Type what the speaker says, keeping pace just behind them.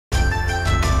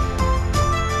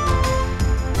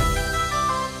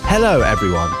Hello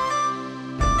everyone,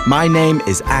 my name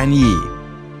is An Yi.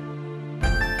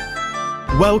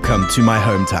 Welcome to my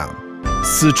hometown,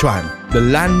 Sichuan, the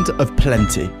land of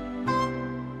plenty.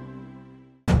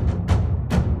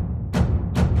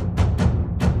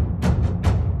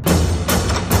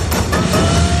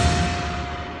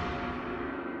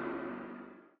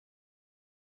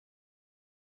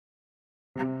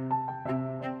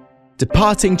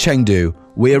 Departing Chengdu,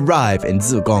 we arrive in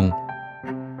Zigong,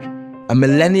 a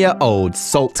millennia-old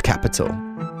salt capital.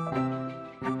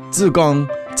 Zigong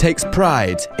takes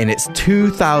pride in its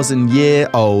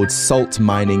 2,000-year-old salt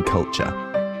mining culture.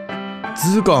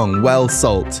 Zigong well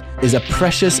salt is a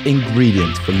precious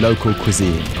ingredient for local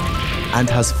cuisine and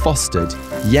has fostered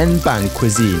Yanban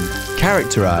cuisine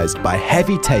characterized by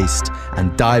heavy taste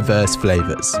and diverse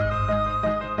flavors.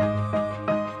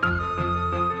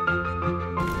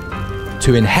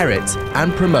 To inherit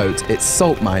and promote its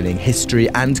salt mining history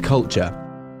and culture,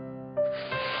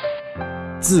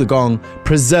 Zigong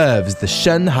preserves the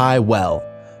Shenhai Well,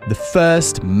 the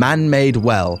first man-made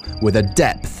well with a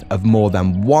depth of more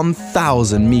than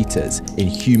 1,000 meters in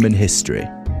human history.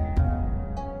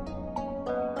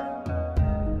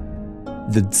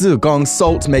 The Zigong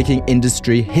Salt-Making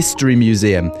Industry History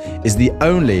Museum is the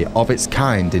only of its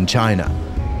kind in China.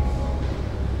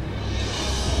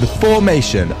 The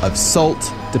formation of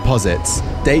salt deposits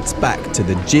dates back to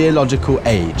the geological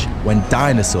age when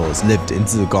dinosaurs lived in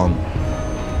Zigong.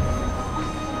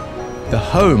 The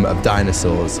home of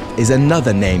dinosaurs is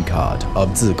another name card of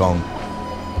Zigong.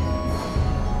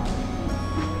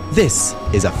 This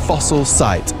is a fossil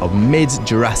site of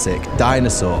mid-Jurassic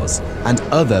dinosaurs and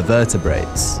other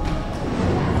vertebrates.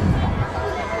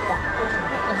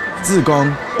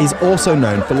 Zigong is also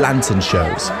known for lantern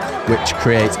shows, which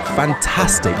create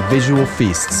fantastic visual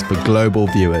feasts for global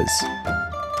viewers.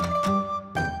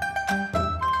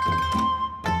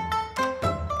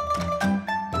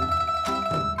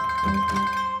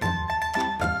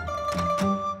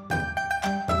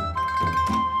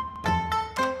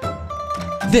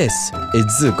 This is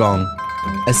Zigong,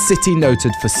 a city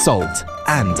noted for salt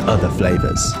and other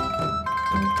flavors.